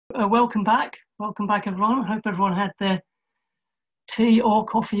Welcome back. Welcome back, everyone. I hope everyone had their tea or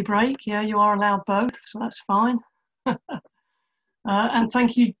coffee break. Yeah, you are allowed both, so that's fine. And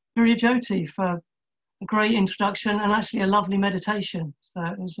thank you, Jyoti, for a great introduction and actually a lovely meditation. So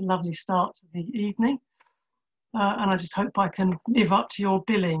it was a lovely start to the evening. And I just hope I can live up to your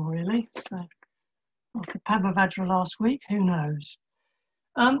billing, really. So after Padma last week, who knows?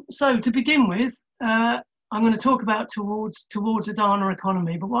 So to begin with, I'm going to talk about towards a Dharma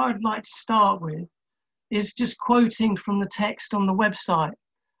economy, but what I'd like to start with is just quoting from the text on the website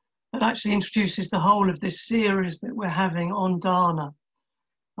that actually introduces the whole of this series that we're having on Dharma,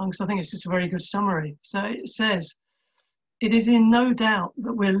 because I think it's just a very good summary. So it says, "It is in no doubt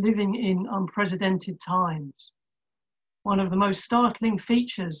that we're living in unprecedented times. One of the most startling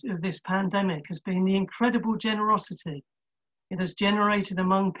features of this pandemic has been the incredible generosity it has generated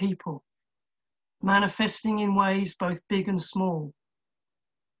among people, manifesting in ways both big and small.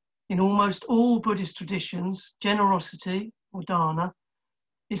 In almost all Buddhist traditions, generosity, or dana,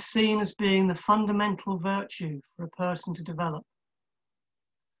 is seen as being the fundamental virtue for a person to develop.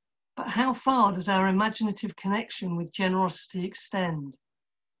 But how far does our imaginative connection with generosity extend?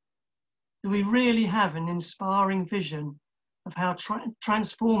 Do we really have an inspiring vision of how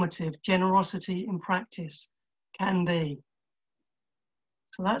transformative generosity in practice can be?"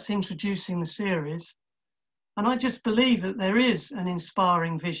 So that's introducing the series. And I just believe that there is an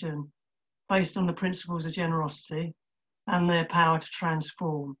inspiring vision based on the principles of generosity and their power to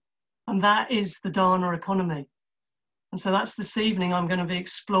transform. And that is the Dharma economy. And so that's this evening I'm going to be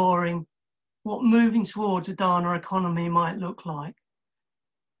exploring what moving towards a Dharma economy might look like.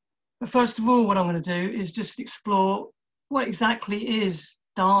 But first of all, what I'm going to do is just explore what exactly is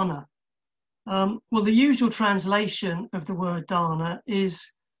dana. Well, the usual translation of the word dana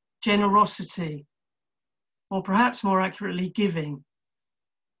is generosity, or perhaps more accurately, giving.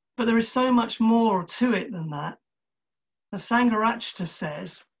 But there is so much more to it than that. As Sangha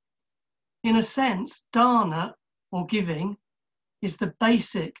says, in a sense, dana, or giving, is the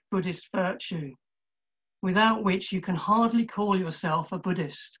basic Buddhist virtue, without which you can hardly call yourself a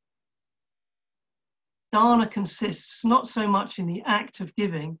Buddhist. Dana consists not so much in the act of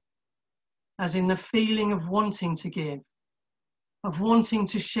giving as in the feeling of wanting to give, of wanting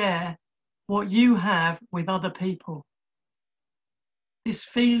to share what you have with other people. This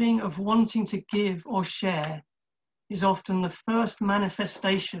feeling of wanting to give or share is often the first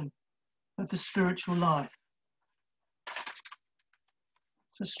manifestation of the spiritual life.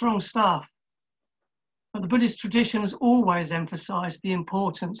 So strong stuff. But the Buddhist tradition has always emphasized the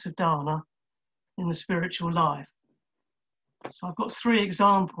importance of dana in the spiritual life. So I've got three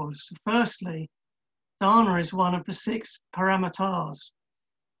examples. Firstly, dana is one of the 6 paramitas,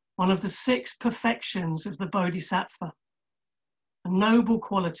 one of the 6 perfections of the Bodhisattva, and noble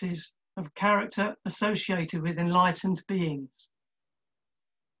qualities of character associated with enlightened beings.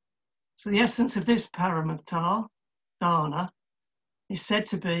 So the essence of this paramita, dana, is said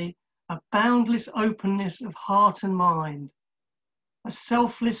to be a boundless openness of heart and mind, a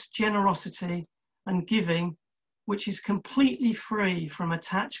selfless generosity and giving which is completely free from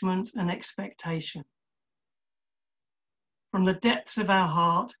attachment and expectation. From the depths of our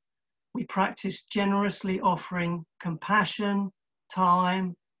heart, we practice generously offering compassion,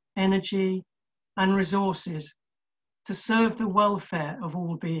 time, energy, and resources to serve the welfare of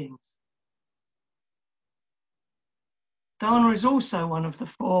all beings. Dana is also one of the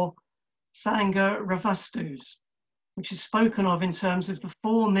 4 Sangha Ravastus, which is spoken of in terms of the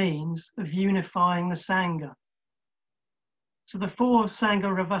 4 means of unifying the Sangha. So the 4 Sangha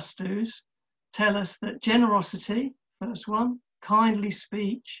Ravastus tell us that generosity, first one, kindly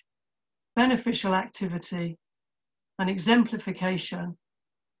speech, beneficial activity, and exemplification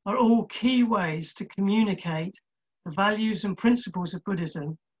are all key ways to communicate the values and principles of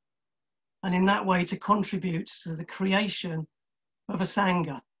Buddhism, and in that way to contribute to the creation of a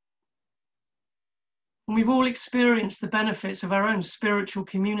Sangha. And we've all experienced the benefits of our own spiritual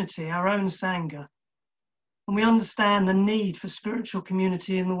community, our own Sangha, and we understand the need for spiritual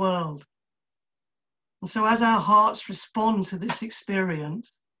community in the world. And so as our hearts respond to this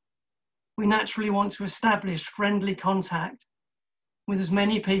experience, we naturally want to establish friendly contact with as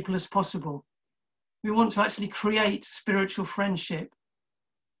many people as possible. We want to actually create spiritual friendship.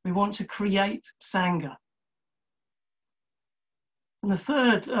 We want to create Sangha. And the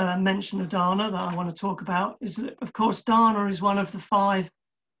third mention of dana that I want to talk about is that, of course, dana is one of the 5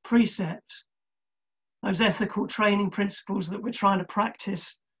 precepts, those ethical training principles that we're trying to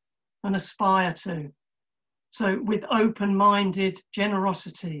practice and aspire to. So with open-minded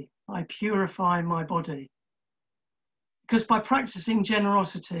generosity, I purify my body. Because by practicing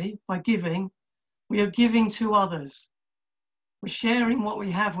generosity, by giving, we are giving to others. We're sharing what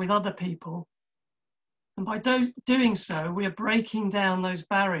we have with other people. And by doing so, we are breaking down those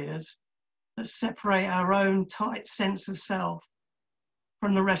barriers that separate our own tight sense of self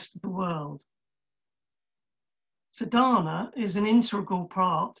from the rest of the world. Sadhana is an integral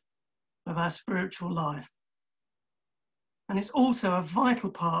part of our spiritual life. And it's also a vital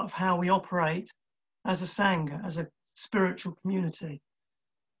part of how we operate as a Sangha, as a spiritual community.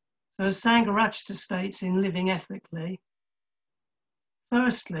 So as Sangharakshita states in Living Ethically,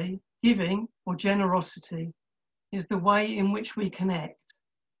 firstly, giving or generosity is the way in which we connect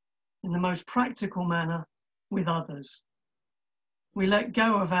in the most practical manner with others. We let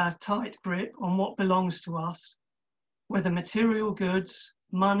go of our tight grip on what belongs to us, whether material goods,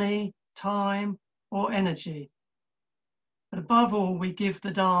 money, time, or energy. But above all, we give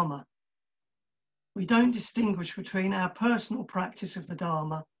the Dharma. We don't distinguish between our personal practice of the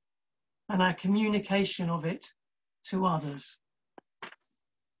Dharma and our communication of it to others.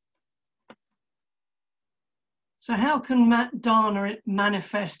 So how can Dharma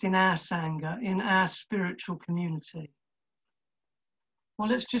manifest in our Sangha, in our spiritual community? Well,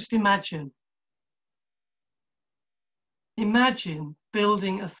 let's just imagine. Imagine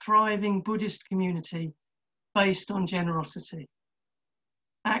building a thriving Buddhist community based on generosity,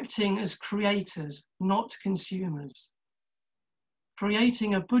 acting as creators, not consumers,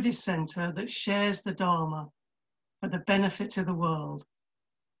 creating a Buddhist center that shares the Dharma for the benefit of the world,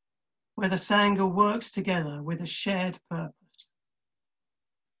 where the Sangha works together with a shared purpose.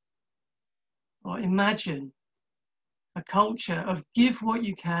 Or imagine a culture of give what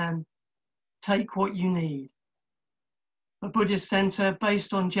you can, take what you need. A Buddhist center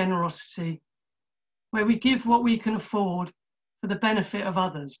based on generosity, where we give what we can afford for the benefit of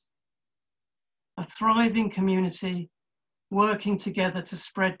others. A thriving community working together to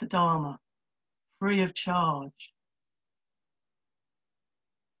spread the Dharma, free of charge.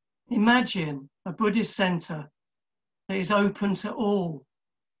 Imagine a Buddhist center that is open to all,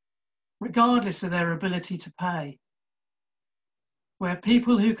 regardless of their ability to pay, where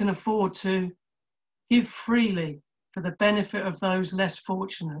people who can afford to give freely for the benefit of those less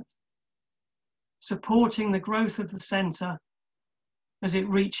fortunate, supporting the growth of the centre as it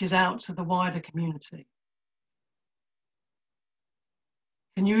reaches out to the wider community.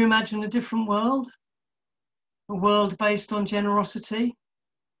 Can you imagine a different world? A world based on generosity,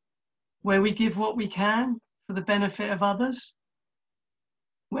 where we give what we can for the benefit of others,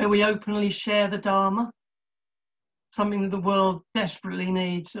 where we openly share the Dharma, something that the world desperately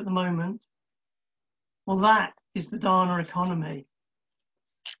needs at the moment. Well, that is the Dharma economy.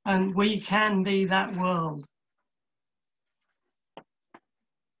 And we can be that world.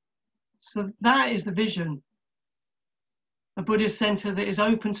 So that is the vision. A Buddhist center that is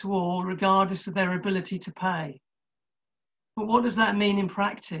open to all, regardless of their ability to pay. But what does that mean in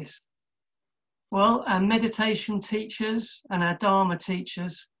practice? Well, our meditation teachers and our Dharma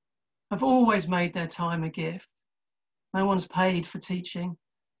teachers have always made their time a gift. No one's paid for teaching.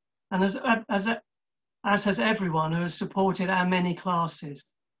 And as has everyone who has supported our many classes.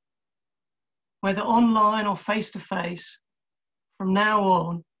 Whether online or face-to-face, from now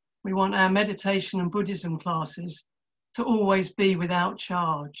on, we want our meditation and Buddhism classes to always be without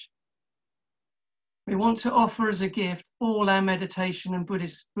charge. We want to offer as a gift all our meditation and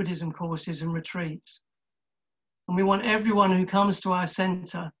Buddhism courses and retreats. And we want everyone who comes to our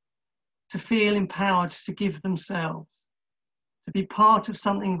centre to feel empowered to give themselves, to be part of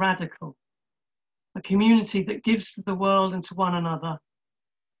something radical, a community that gives to the world and to one another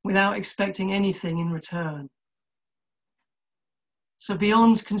without expecting anything in return. So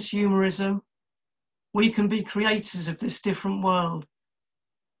beyond consumerism, we can be creators of this different world,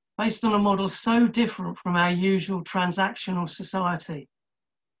 based on a model so different from our usual transactional society.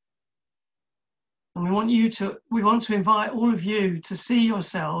 And we want to invite all of you to see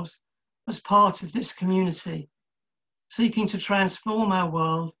yourselves as part of this community, seeking to transform our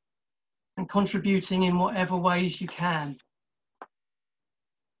world and contributing in whatever ways you can.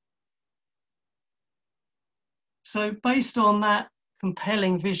 So based on that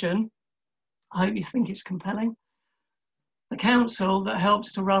compelling vision, I hope you think it's compelling, the council that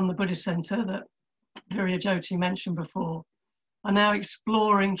helps to run the Buddhist Center that Virya Jyoti mentioned before are now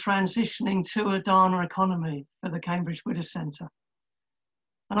exploring transitioning to a Dharma economy for the Cambridge Buddhist Center.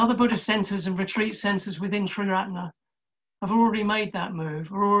 And other Buddhist centers and retreat centers within Triratna have already made that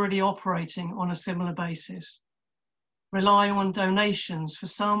move, are already operating on a similar basis, relying on donations for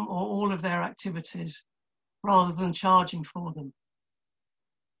some or all of their activities rather than charging for them.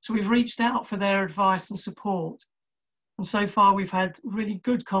 So we've reached out for their advice and support And so far we've had really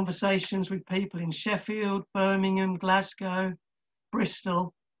good conversations with people in Sheffield, Birmingham, Glasgow,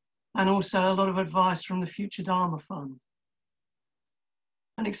 Bristol, and also a lot of advice from the Future Dharma Fund.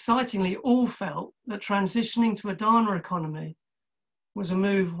 And excitingly, all felt that transitioning to a Dharma economy was a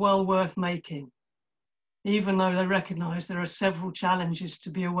move well worth making, even though they recognise there are several challenges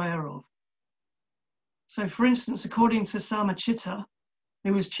to be aware of. So for instance, according to Samachita,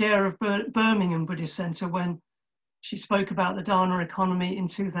 who was chair of Birmingham Buddhist Centre when she spoke about the Dharma economy in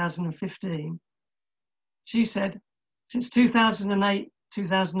 2015, she said, since 2008,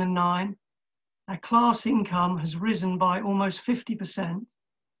 2009, our class income has risen by almost 50%.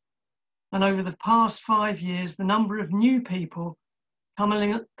 And over the past 5 years, the number of new people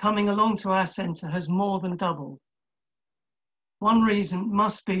coming along to our centre has more than doubled. One reason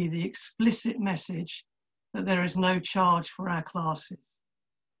must be the explicit message that there is no charge for our classes.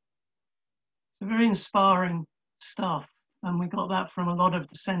 So very inspiring stuff, and we got that from a lot of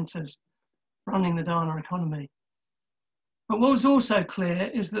the centres running the Dharma economy. But what was also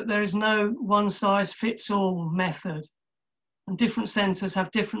clear is that there is no one-size-fits-all method, and different centres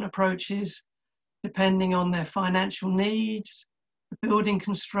have different approaches depending on their financial needs, the building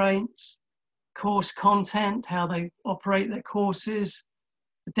constraints, course content, how they operate their courses,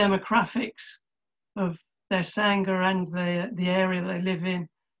 the demographics of their Sangha and the area they live in,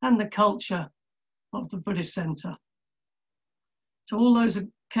 and the culture of the Buddhist centre. So all those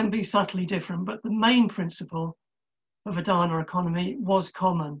can be subtly different, but the main principle of a Dharma economy was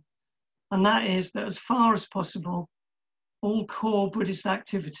common, and that is that as far as possible, all core Buddhist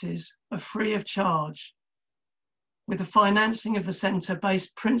activities are free of charge, with the financing of the centre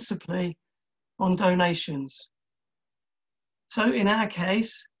based principally on donations. So in our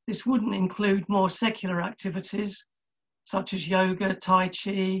case, this wouldn't include more secular activities such as yoga, Tai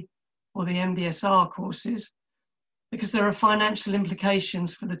Chi, or the MBSR courses, because there are financial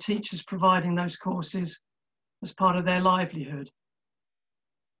implications for the teachers providing those courses as part of their livelihood.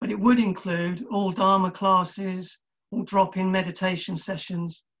 But it would include all Dharma classes, all drop-in meditation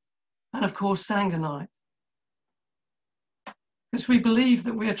sessions, and of course Sangha Night. Because we believe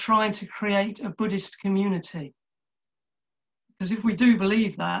that we are trying to create a Buddhist community. Because if we do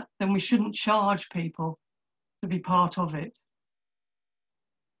believe that, then we shouldn't charge people to be part of it.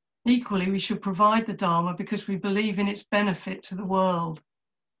 Equally, we should provide the Dharma because we believe in its benefit to the world,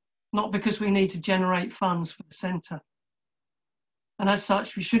 not because we need to generate funds for the centre. And as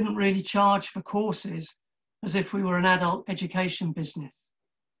such, we shouldn't really charge for courses as if we were an adult education business.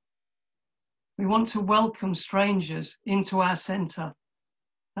 We want to welcome strangers into our centre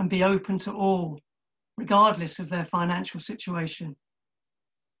and be open to all, regardless of their financial situation.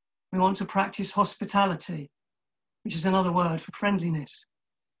 We want to practice hospitality, which is another word for friendliness.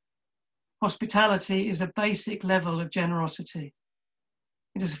 Hospitality is a basic level of generosity.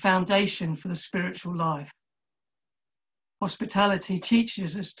 It is a foundation for the spiritual life. Hospitality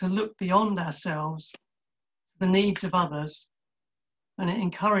teaches us to look beyond ourselves, the needs of others, and it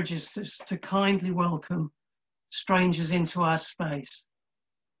encourages us to kindly welcome strangers into our space.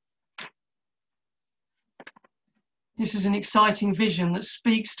 This is an exciting vision that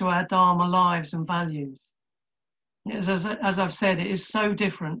speaks to our Dharma lives and values. As I've said, it is so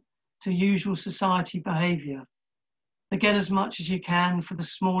different to usual society behaviour. To get as much as you can for the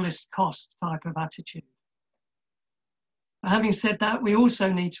smallest cost type of attitude. But having said that, we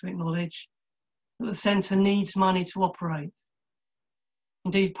also need to acknowledge that the centre needs money to operate.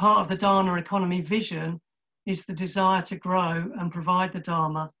 Indeed, part of the Dharma economy vision is the desire to grow and provide the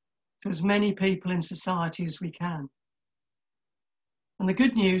Dharma to as many people in society as we can. And the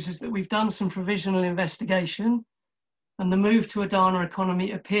good news is that we've done some provisional investigation, and the move to a Dharma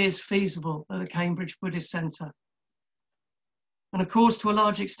economy appears feasible at the Cambridge Buddhist Centre. And of course, to a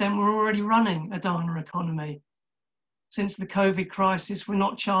large extent, we're already running a Dharma economy. Since the COVID crisis, we're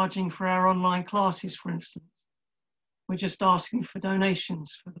not charging for our online classes, for instance. We're just asking for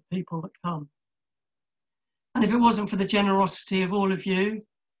donations for the people that come. And if it wasn't for the generosity of all of you,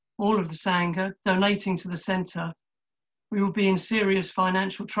 all of the Sangha, donating to the centre, we would be in serious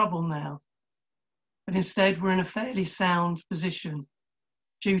financial trouble now. But instead, we're in a fairly sound position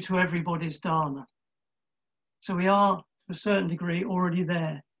due to everybody's Dharma. So we are, to a certain degree, already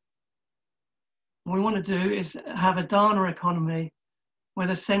there. What we want to do is have a Dharma economy where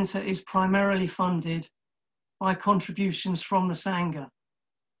the centre is primarily funded by contributions from the Sangha,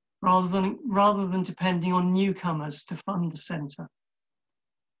 rather than depending on newcomers to fund the centre.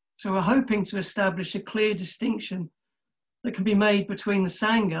 So we're hoping to establish a clear distinction that can be made between the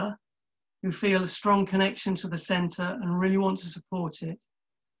Sangha, who feel a strong connection to the centre and really want to support it,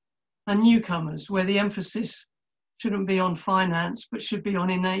 and newcomers, where the emphasis shouldn't be on finance, but should be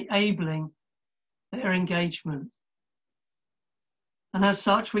on enabling their engagement. And as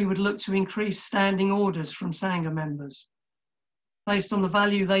such, we would look to increase standing orders from Sangha members based on the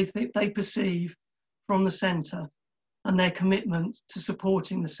value they perceive from the centre and their commitment to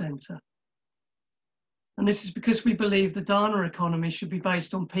supporting the centre. And this is because we believe the Dharma economy should be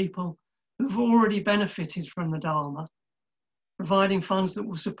based on people who've already benefited from the Dharma, providing funds that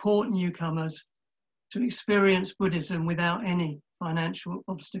will support newcomers to experience Buddhism without any financial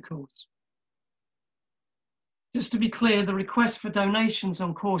obstacles. Just to be clear, the request for donations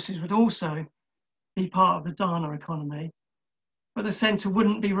on courses would also be part of the Dharma economy, but the centre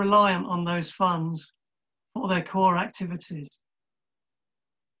wouldn't be reliant on those funds for their core activities.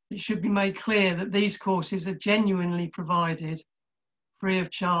 It should be made clear that these courses are genuinely provided free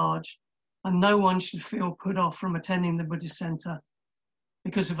of charge, and no one should feel put off from attending the Buddhist centre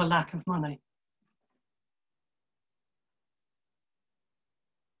because of a lack of money.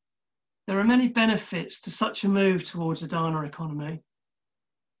 There are many benefits to such a move towards a Dharma economy,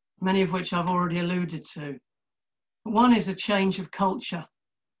 many of which I've already alluded to. One is a change of culture.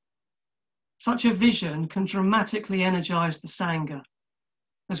 Such a vision can dramatically energise the Sangha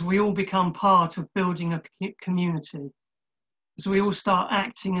as we all become part of building a community, as we all start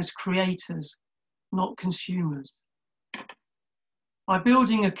acting as creators, not consumers. By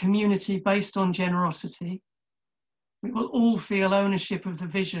building a community based on generosity, we will all feel ownership of the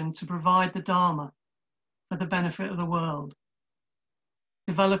vision to provide the Dharma for the benefit of the world,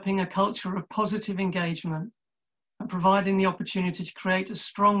 developing a culture of positive engagement and providing the opportunity to create a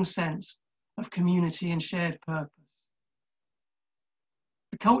strong sense of community and shared purpose.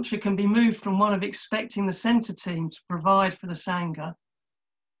 The culture can be moved from one of expecting the centre team to provide for the Sangha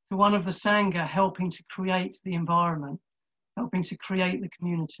to one of the Sangha helping to create the environment, helping to create the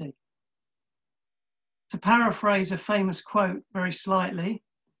community. To paraphrase a famous quote very slightly,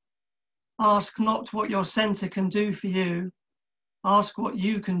 ask not what your centre can do for you, ask what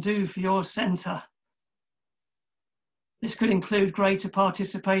you can do for your centre. This could include greater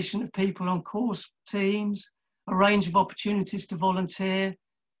participation of people on course teams, a range of opportunities to volunteer,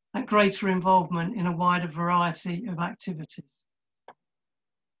 and greater involvement in a wider variety of activities.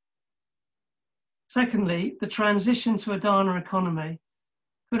 Secondly, the transition to a Dharma economy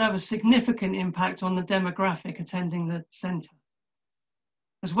could have a significant impact on the demographic attending the centre,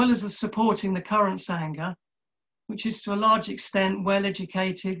 as well as supporting the current Sangha, which is to a large extent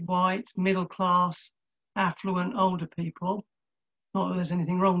well-educated, white, middle-class, affluent, older people. Not that there's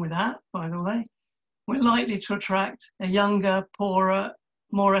anything wrong with that, by the way. We're likely to attract a younger, poorer,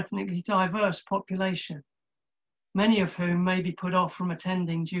 more ethnically diverse population, many of whom may be put off from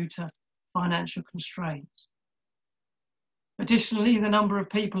attending due to financial constraints. Additionally, the number of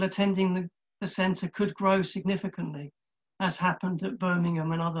people attending the centre could grow significantly, as happened at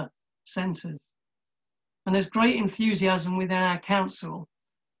Birmingham and other centres. And there's great enthusiasm within our council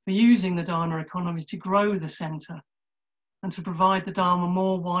for using the Dharma economy to grow the centre and to provide the Dharma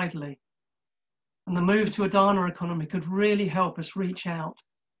more widely. And the move to a Dharma economy could really help us reach out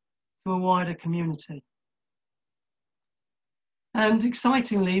to a wider community. And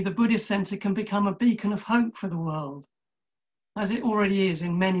excitingly, the Buddhist centre can become a beacon of hope for the world, as it already is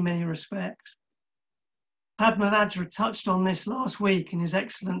in many, many respects. Padma touched on this last week in his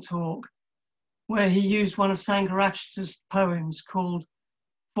excellent talk, where he used one of Sangharakshita's poems called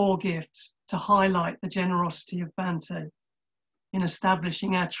Four Gifts to highlight the generosity of Bhante in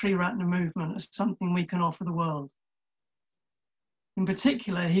establishing our Triratna movement as something we can offer the world. In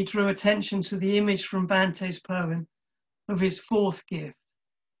particular, he drew attention to the image from Bhante's poem of his fourth gift,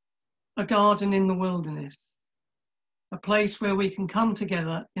 a garden in the wilderness, a place where we can come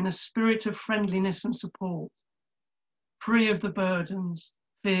together in a spirit of friendliness and support, free of the burdens,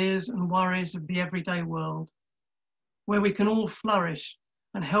 fears and worries of the everyday world, where we can all flourish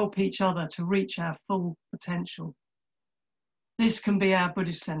and help each other to reach our full potential. This can be our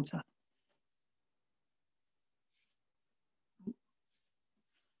Buddhist centre.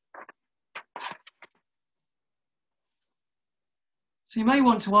 So you may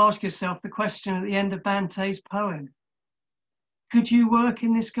want to ask yourself the question at the end of Bhante's poem. Could you work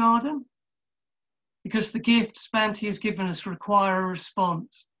in this garden? Because the gifts Bhante has given us require a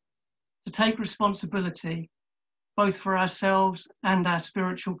response, to take responsibility both for ourselves and our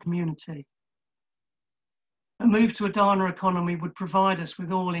spiritual community. A move to a Dharma economy would provide us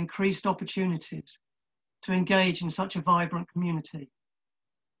with all increased opportunities to engage in such a vibrant community.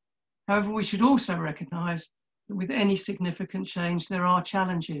 However, we should also recognise that with any significant change, there are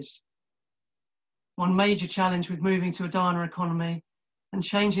challenges. One major challenge with moving to a Dharma economy and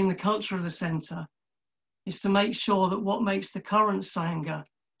changing the culture of the centre is to make sure that what makes the current Sangha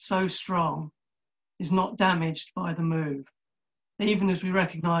so strong is not damaged by the move, even as we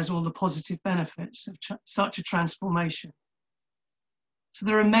recognise all the positive benefits of such a transformation. So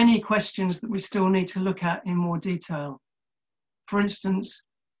there are many questions that we still need to look at in more detail. For instance,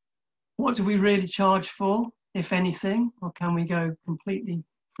 what do we really charge for, if anything, or can we go completely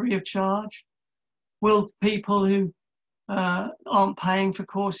free of charge? Will people who aren't paying for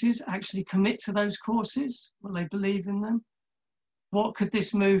courses actually commit to those courses? Will they believe in them? What could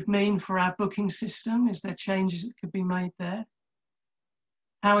this move mean for our booking system? Is there changes that could be made there?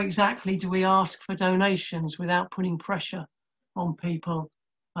 How exactly do we ask for donations without putting pressure on people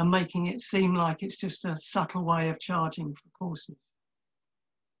and making it seem like it's just a subtle way of charging for courses?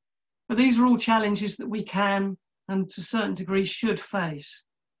 But these are all challenges that we can, and to a certain degree, should face.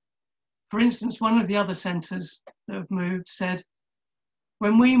 For instance, one of the other centres that have moved said,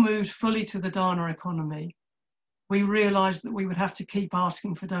 when we moved fully to the Dharma economy, we realised that we would have to keep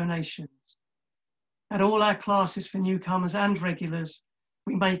asking for donations. At all our classes for newcomers and regulars,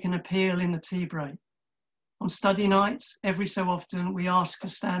 we make an appeal in the tea break. On study nights, every so often, we ask for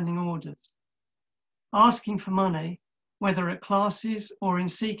standing orders. Asking for money, whether at classes or in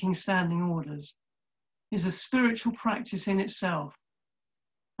seeking standing orders, is a spiritual practice in itself,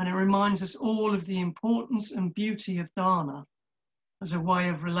 and it reminds us all of the importance and beauty of dharma as a way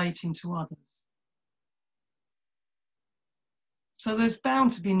of relating to others. So there's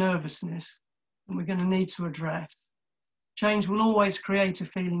bound to be nervousness, and we're going to need to address. Change will always create a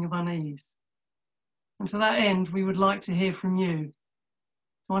feeling of unease. And to that end, we would like to hear from you,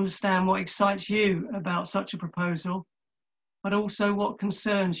 to understand what excites you about such a proposal, but also what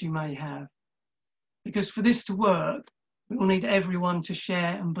concerns you may have. Because for this to work, we will need everyone to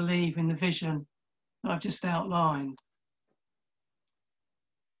share and believe in the vision that I've just outlined.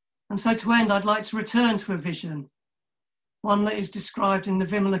 And so to end, I'd like to return to a vision, one that is described in the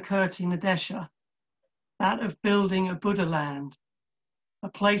Vimalakirti Nadesha, that of building a Buddha land, a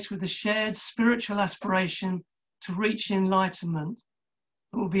place with a shared spiritual aspiration to reach enlightenment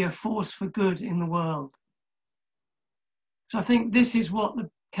that will be a force for good in the world. So I think this is what the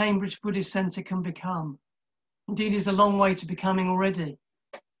Cambridge Buddhist Centre can become. Indeed, is a long way to becoming already.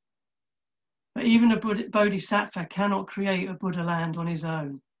 But even a Bodhisattva cannot create a Buddha land on his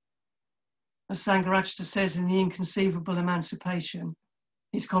own. As Sangharakshita says in The Inconceivable Emancipation,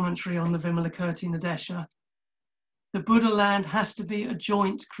 his commentary on the Vimalakirti Nadesha, the Buddha land has to be a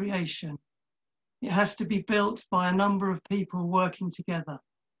joint creation. It has to be built by a number of people working together,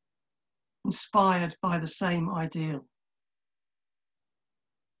 inspired by the same ideal.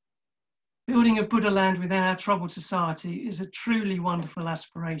 Building a Buddha land within our troubled society is a truly wonderful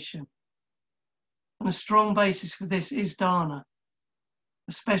aspiration. And a strong basis for this is dharana,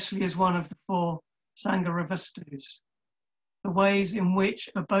 especially as one of the 4 Sangharavastus, the ways in which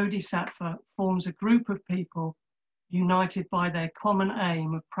a bodhisattva forms a group of people united by their common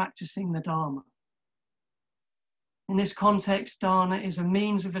aim of practicing the Dharma. In this context, dharana is a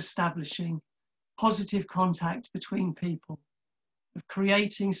means of establishing positive contact between people, of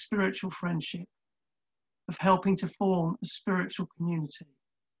creating spiritual friendship, of helping to form a spiritual community.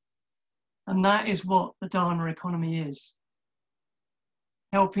 And that is what the Dharma economy is,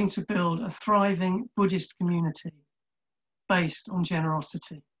 helping to build a thriving Buddhist community based on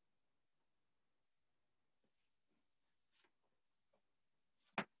generosity.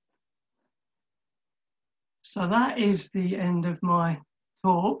 So that is the end of my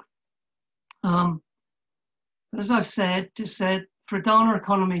talk. As I've just said, for a Dharma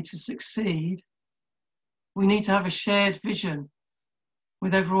economy to succeed, we need to have a shared vision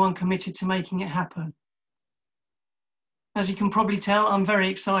with everyone committed to making it happen. As you can probably tell, I'm very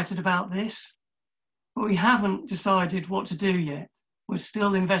excited about this, but we haven't decided what to do yet. We're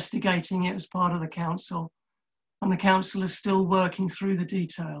still investigating it as part of the council, and the council is still working through the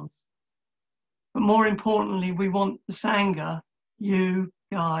details. But more importantly, we want the Sangha, you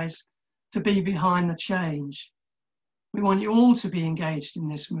guys, to be behind the change. We want you all to be engaged in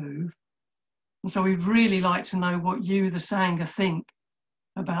this move. And so we'd really like to know what you, the Sangha, think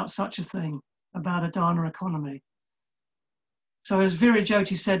about such a thing, about a Dharma economy. So as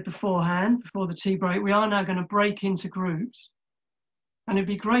Virajyoti said beforehand, before the tea break, we are now going to break into groups. And it'd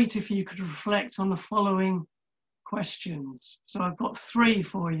be great if you could reflect on the following questions. So I've got 3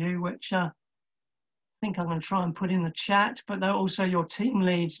 for you, which I think I'm going to try and put in the chat, but also your team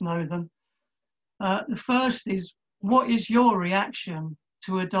leads know them. The first is, what is your reaction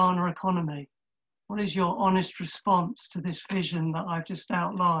to a Dharma economy? What is your honest response to this vision that I've just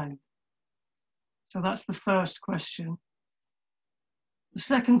outlined? So that's the first question. The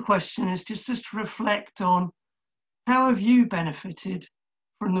second question is just to reflect on how have you benefited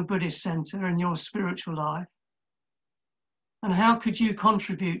from the Buddhist Centre in your spiritual life? And how could you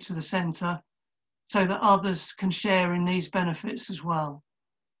contribute to the centre so that others can share in these benefits as well?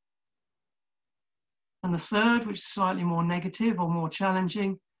 And the third, which is slightly more negative or more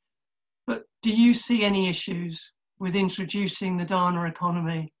challenging, but do you see any issues with introducing the Dharma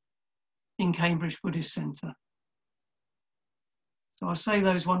economy in Cambridge Buddhist Centre? So I'll say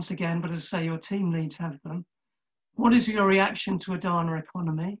those once again, but as I say, your team leads have them. What is your reaction to a Dharma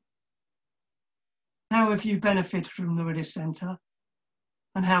economy? How have you benefited from the Buddhist Centre?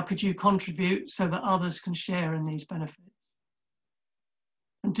 And how could you contribute so that others can share in these benefits?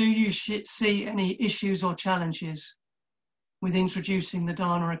 And do you see any issues or challenges with introducing the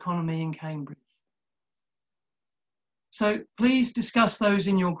Dharma economy in Cambridge? So please discuss those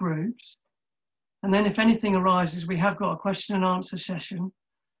in your groups. And then if anything arises, we have got a question and answer session.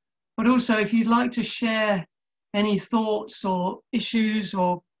 But also if you'd like to share any thoughts or issues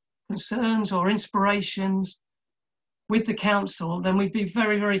or concerns or inspirations with the council, then we'd be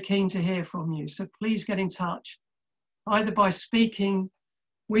very, very keen to hear from you. So please get in touch, either by speaking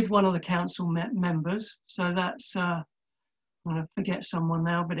with one of the council members. So that's, I'm going to forget someone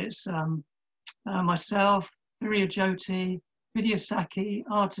now, but it's myself, Viriya Jyoti, Vidya Saki,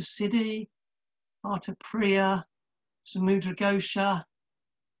 Arta Siddhi, Arta Priya, Samudra Gosha,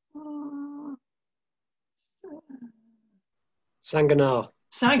 Sangha Night.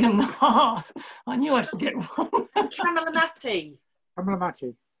 Sangha Night. I knew I should get one. Kamala Matti. Kamala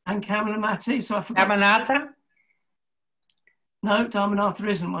Matti. And Kamala Matti. So I forgot. Dharmanatha? No, Dharmanatha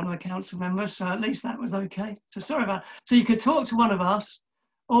isn't one of the council members, so at least that was okay. So sorry about. So you could talk to one of us,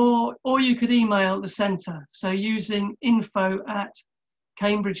 or you could email the centre. So using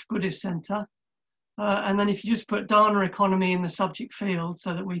info@Cambridge Buddhist Centre, and then if you just put Dharma economy in the subject field,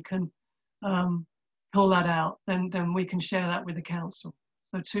 so that we can pull that out, then we can share that with the council.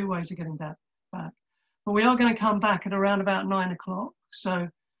 So 2 ways of getting that back. But we are going to come back at around about 9 o'clock. So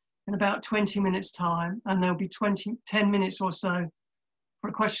in about 20 minutes time, and there'll be 10 minutes or so for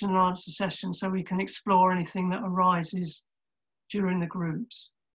a question and answer session, so we can explore anything that arises during the groups.